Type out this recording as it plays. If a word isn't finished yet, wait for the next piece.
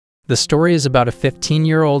The story is about a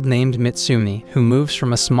 15-year-old named Mitsumi who moves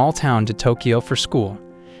from a small town to Tokyo for school.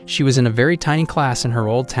 She was in a very tiny class in her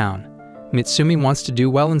old town. Mitsumi wants to do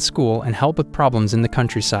well in school and help with problems in the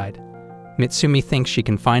countryside. Mitsumi thinks she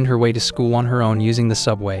can find her way to school on her own using the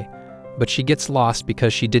subway, but she gets lost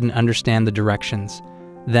because she didn't understand the directions.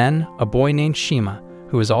 Then, a boy named Shima,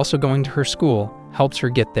 who is also going to her school, helps her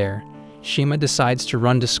get there. Shima decides to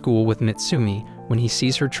run to school with Mitsumi when he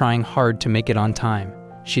sees her trying hard to make it on time.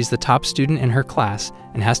 She's the top student in her class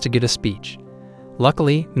and has to get a speech.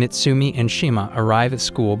 Luckily, Mitsumi and Shima arrive at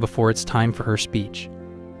school before it's time for her speech.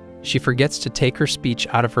 She forgets to take her speech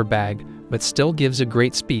out of her bag, but still gives a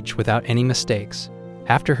great speech without any mistakes.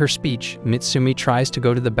 After her speech, Mitsumi tries to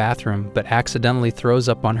go to the bathroom but accidentally throws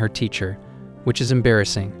up on her teacher, which is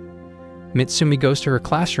embarrassing. Mitsumi goes to her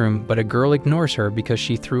classroom, but a girl ignores her because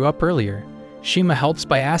she threw up earlier. Shima helps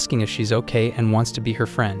by asking if she's okay and wants to be her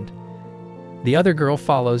friend. The other girl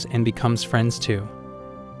follows and becomes friends too.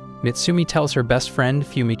 Mitsumi tells her best friend,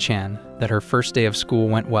 Fumi-chan, that her first day of school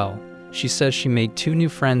went well. She says she made 2 new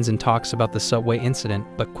friends and talks about the subway incident,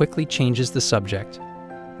 but quickly changes the subject.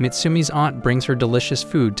 Mitsumi's aunt brings her delicious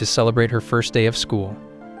food to celebrate her first day of school.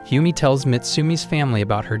 Fumi tells Mitsumi's family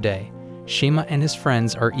about her day. Shima and his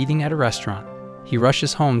friends are eating at a restaurant. He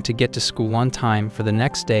rushes home to get to school on time for the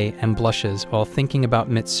next day and blushes while thinking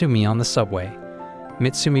about Mitsumi on the subway.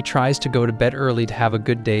 Mitsumi tries to go to bed early to have a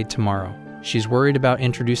good day tomorrow. She's worried about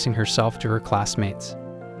introducing herself to her classmates.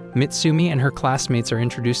 Mitsumi and her classmates are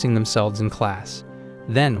introducing themselves in class.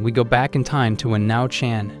 Then we go back in time to when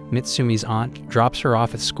Nao-chan, Mitsumi's aunt, drops her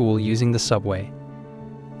off at school using the subway.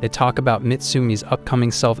 They talk about Mitsumi's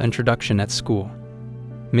upcoming self-introduction at school.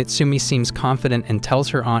 Mitsumi seems confident and tells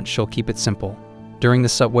her aunt she'll keep it simple. During the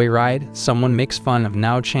subway ride, someone makes fun of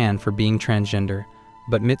Nao-chan for being transgender,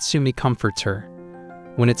 but Mitsumi comforts her.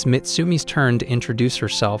 When it's Mitsumi's turn to introduce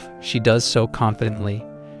herself, she does so confidently.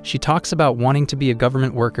 She talks about wanting to be a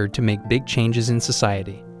government worker to make big changes in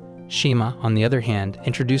society. Shima, on the other hand,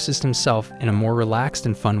 introduces himself in a more relaxed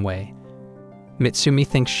and fun way. Mitsumi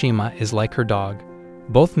thinks Shima is like her dog.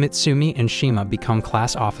 Both Mitsumi and Shima become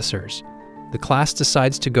class officers. The class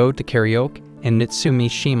decides to go to karaoke, and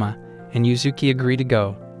Mitsumi, Shima, and Yuzuki agree to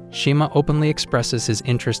go. Shima openly expresses his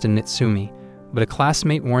interest in Mitsumi, but a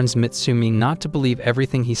classmate warns Mitsumi not to believe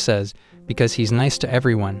everything he says because he's nice to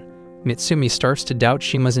everyone. Mitsumi starts to doubt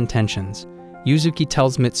Shima's intentions. Yuzuki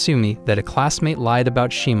tells Mitsumi that a classmate lied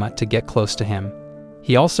about Shima to get close to him.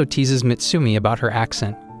 He also teases Mitsumi about her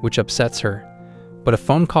accent, which upsets her. But a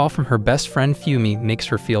phone call from her best friend Fumi makes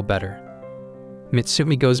her feel better.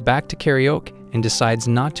 Mitsumi goes back to karaoke and decides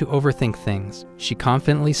not to overthink things. She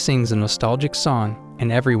confidently sings a nostalgic song, and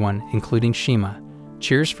everyone, including Shima,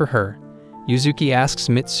 cheers for her. Yuzuki asks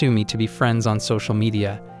Mitsumi to be friends on social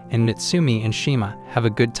media, and Mitsumi and Shima have a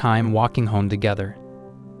good time walking home together.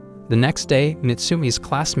 The next day, Mitsumi's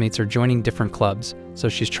classmates are joining different clubs, so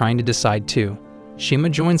she's trying to decide too. Shima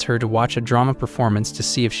joins her to watch a drama performance to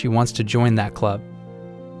see if she wants to join that club.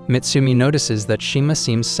 Mitsumi notices that Shima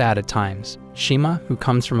seems sad at times. Shima, who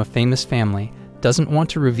comes from a famous family, doesn't want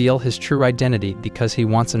to reveal his true identity because he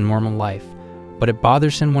wants a normal life, but it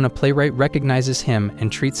bothers him when a playwright recognizes him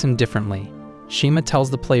and treats him differently. Shima tells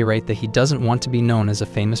the playwright that he doesn't want to be known as a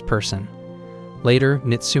famous person. Later,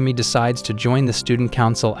 Mitsumi decides to join the student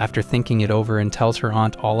council after thinking it over and tells her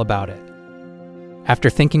aunt all about it. After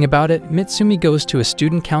thinking about it, Mitsumi goes to a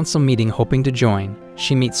student council meeting hoping to join.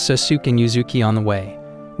 She meets Sasuke and Yuzuki on the way.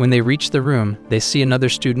 When they reach the room, they see another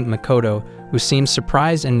student, Makoto, who seems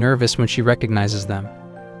surprised and nervous when she recognizes them.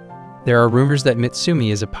 There are rumors that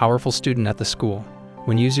Mitsumi is a powerful student at the school.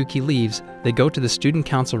 When Yuzuki leaves, they go to the student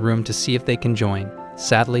council room to see if they can join.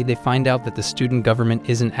 Sadly, they find out that the student government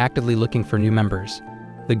isn't actively looking for new members.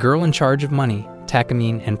 The girl in charge of money,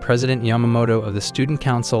 Takamine, and President Yamamoto of the student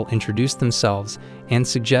council introduce themselves and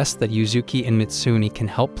suggest that Yuzuki and Mitsumi can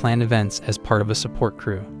help plan events as part of a support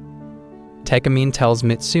crew. Takamine tells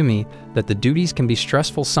Mitsumi that the duties can be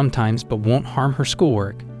stressful sometimes but won't harm her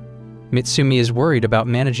schoolwork. Mitsumi is worried about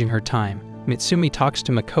managing her time. Mitsumi talks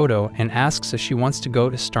to Makoto and asks if she wants to go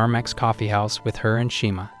to Starmax Coffee House with her and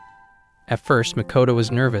Shima. At first, Makoto is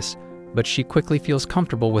nervous, but she quickly feels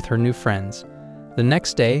comfortable with her new friends. The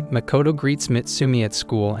next day, Makoto greets Mitsumi at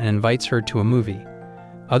school and invites her to a movie.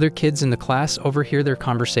 Other kids in the class overhear their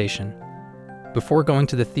conversation. Before going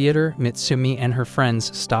to the theater, Mitsumi and her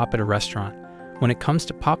friends stop at a restaurant. When it comes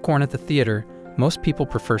to popcorn at the theater, most people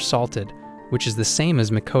prefer salted, which is the same as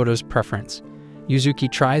Makoto's preference.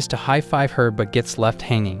 Yuzuki tries to high-five her but gets left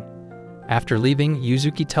hanging. After leaving,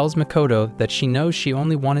 Yuzuki tells Makoto that she knows she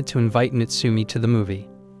only wanted to invite Mitsumi to the movie.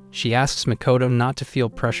 She asks Makoto not to feel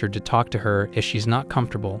pressured to talk to her if she's not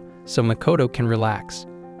comfortable, so Makoto can relax.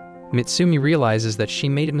 Mitsumi realizes that she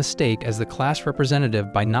made a mistake as the class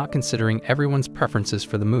representative by not considering everyone's preferences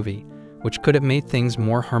for the movie, which could have made things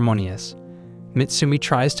more harmonious. Mitsumi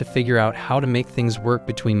tries to figure out how to make things work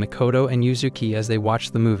between Makoto and Yuzuki as they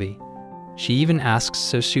watch the movie. She even asks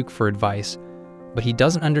Sosuke for advice, but he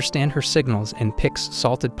doesn't understand her signals and picks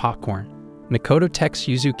salted popcorn. Makoto texts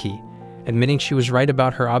Yuzuki, admitting she was right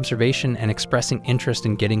about her observation and expressing interest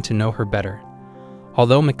in getting to know her better.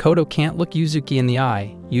 Although Makoto can't look Yuzuki in the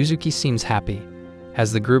eye, Yuzuki seems happy.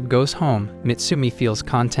 As the group goes home, Mitsumi feels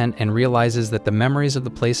content and realizes that the memories of the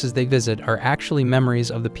places they visit are actually memories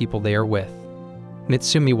of the people they are with.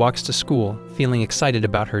 Mitsumi walks to school, feeling excited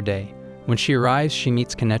about her day. When she arrives, she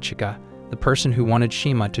meets Kanechika, the person who wanted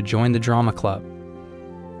Shima to join the drama club.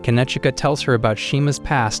 Kanechika tells her about Shima's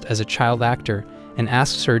past as a child actor and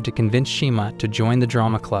asks her to convince Shima to join the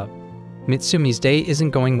drama club. Mitsumi's day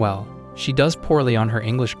isn't going well. She does poorly on her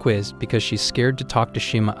English quiz because she's scared to talk to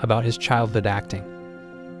Shima about his childhood acting.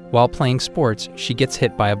 While playing sports, she gets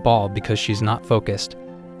hit by a ball because she's not focused.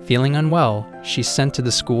 Feeling unwell, she's sent to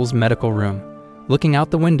the school's medical room. Looking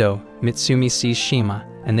out the window, Mitsumi sees Shima,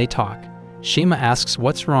 and they talk. Shima asks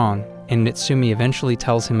what's wrong, and Mitsumi eventually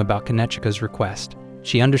tells him about Kanechika's request.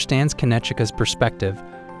 She understands Kanechika's perspective,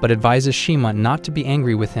 but advises Shima not to be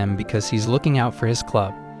angry with him because he's looking out for his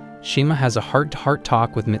club. Shima has a heart-to-heart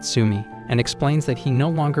talk with Mitsumi and explains that he no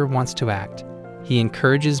longer wants to act. He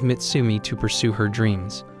encourages Mitsumi to pursue her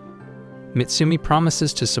dreams. Mitsumi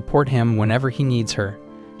promises to support him whenever he needs her.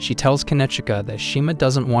 She tells Kanechika that Shima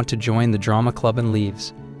doesn't want to join the drama club and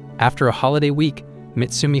leaves. After a holiday week,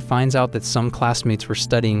 Mitsumi finds out that some classmates were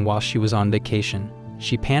studying while she was on vacation.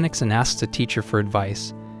 She panics and asks the teacher for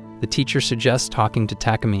advice. The teacher suggests talking to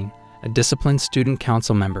Takamine, a disciplined student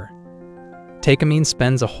council member. Takamine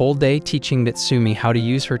spends a whole day teaching Mitsumi how to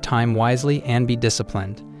use her time wisely and be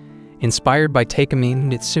disciplined. Inspired by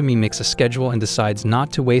Takamine, Mitsumi makes a schedule and decides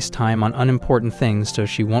not to waste time on unimportant things so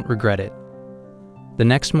she won't regret it. The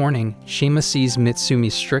next morning, Shima sees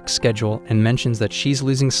Mitsumi's strict schedule and mentions that she's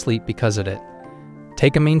losing sleep because of it.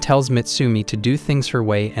 Takamine tells Mitsumi to do things her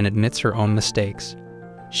way and admits her own mistakes.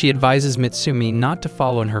 She advises Mitsumi not to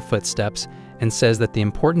follow in her footsteps and says that the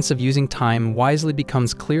importance of using time wisely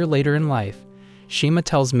becomes clear later in life. Shima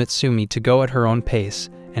tells Mitsumi to go at her own pace,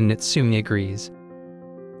 and Mitsumi agrees.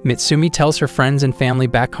 Mitsumi tells her friends and family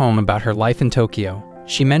back home about her life in Tokyo.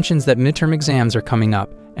 She mentions that midterm exams are coming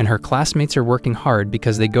up, and her classmates are working hard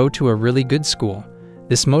because they go to a really good school.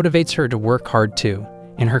 This motivates her to work hard too.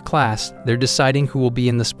 In her class, they're deciding who will be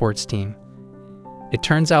in the sports team. It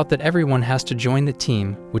turns out that everyone has to join the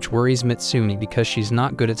team, which worries Mitsumi because she's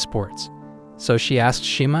not good at sports. So she asks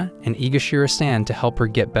Shima and Igashira-san to help her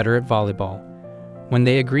get better at volleyball. When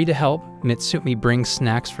they agree to help, Mitsumi brings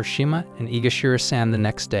snacks for Shima and Igashira-san the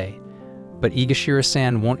next day. But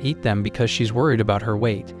Igashira-san won't eat them because she's worried about her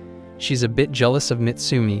weight. She's a bit jealous of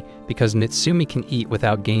Mitsumi because Mitsumi can eat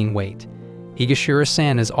without gaining weight.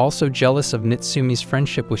 Igashira-san is also jealous of Mitsumi's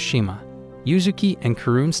friendship with Shima. Yuzuki and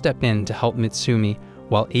Karun step in to help Mitsumi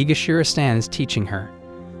while Igashira-san is teaching her.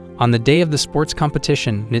 On the day of the sports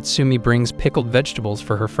competition, Mitsumi brings pickled vegetables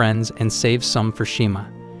for her friends and saves some for Shima.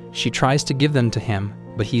 She tries to give them to him,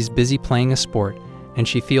 but he's busy playing a sport, and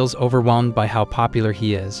she feels overwhelmed by how popular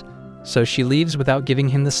he is, so she leaves without giving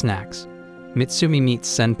him the snacks. Mitsumi meets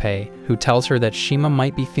Senpei, who tells her that Shima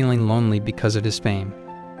might be feeling lonely because of his fame.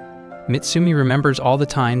 Mitsumi remembers all the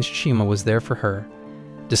times Shima was there for her.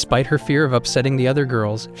 Despite her fear of upsetting the other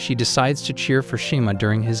girls, she decides to cheer for Shima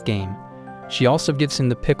during his game. She also gives him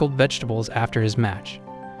the pickled vegetables after his match.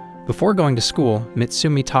 Before going to school,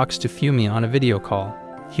 Mitsumi talks to Fumi on a video call.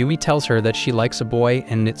 Fumi tells her that she likes a boy,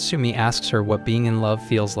 and Mitsumi asks her what being in love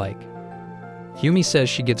feels like. Fumi says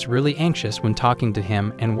she gets really anxious when talking to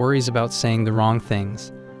him and worries about saying the wrong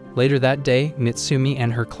things. Later that day, Mitsumi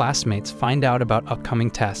and her classmates find out about upcoming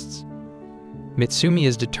tests. Mitsumi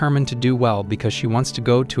is determined to do well because she wants to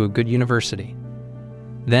go to a good university.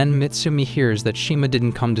 Then Mitsumi hears that Shima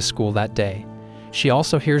didn't come to school that day. She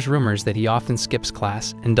also hears rumors that he often skips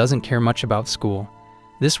class and doesn't care much about school.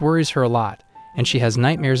 This worries her a lot, and she has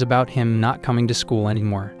nightmares about him not coming to school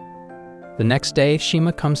anymore. The next day,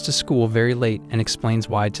 Shima comes to school very late and explains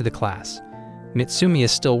why to the class. Mitsumi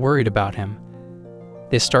is still worried about him.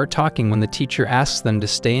 They start talking when the teacher asks them to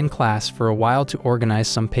stay in class for a while to organize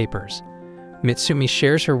some papers. Mitsumi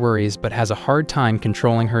shares her worries but has a hard time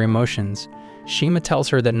controlling her emotions. Shima tells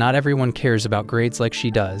her that not everyone cares about grades like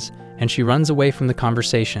she does, and she runs away from the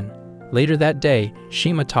conversation. Later that day,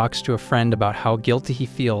 Shima talks to a friend about how guilty he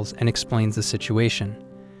feels and explains the situation.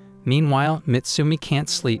 Meanwhile, Mitsumi can't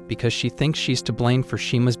sleep because she thinks she's to blame for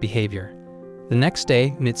Shima's behavior. The next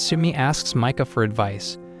day, Mitsumi asks Mika for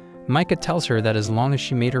advice. Mika tells her that as long as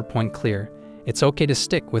she made her point clear, it's okay to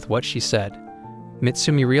stick with what she said.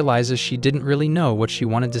 Mitsumi realizes she didn't really know what she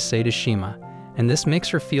wanted to say to Shima, and this makes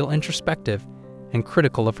her feel introspective and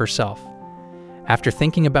critical of herself. After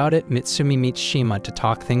thinking about it, Mitsumi meets Shima to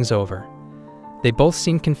talk things over. They both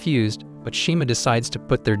seem confused, but Shima decides to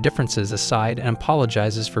put their differences aside and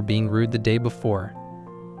apologizes for being rude the day before.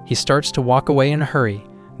 He starts to walk away in a hurry.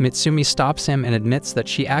 Mitsumi stops him and admits that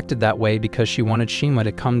she acted that way because she wanted Shima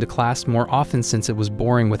to come to class more often since it was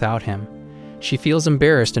boring without him. She feels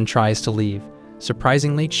embarrassed and tries to leave.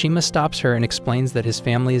 Surprisingly, Shima stops her and explains that his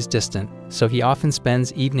family is distant, so he often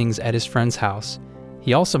spends evenings at his friend's house.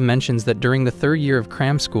 He also mentions that during the third year of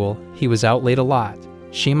cram school, he was out late a lot.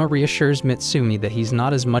 Shima reassures Mitsumi that he's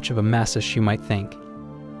not as much of a mess as she might think.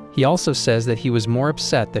 He also says that he was more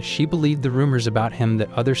upset that she believed the rumors about him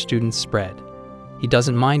that other students spread. He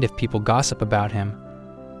doesn't mind if people gossip about him,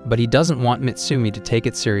 but he doesn't want Mitsumi to take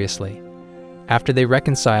it seriously. After they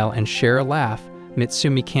reconcile and share a laugh,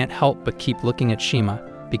 Mitsumi can't help but keep looking at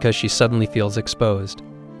Shima because she suddenly feels exposed.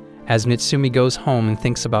 As Mitsumi goes home and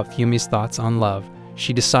thinks about Fumi's thoughts on love,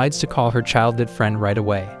 she decides to call her childhood friend right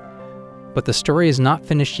away. But the story is not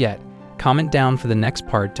finished yet. Comment down for the next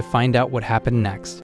part to find out what happened next.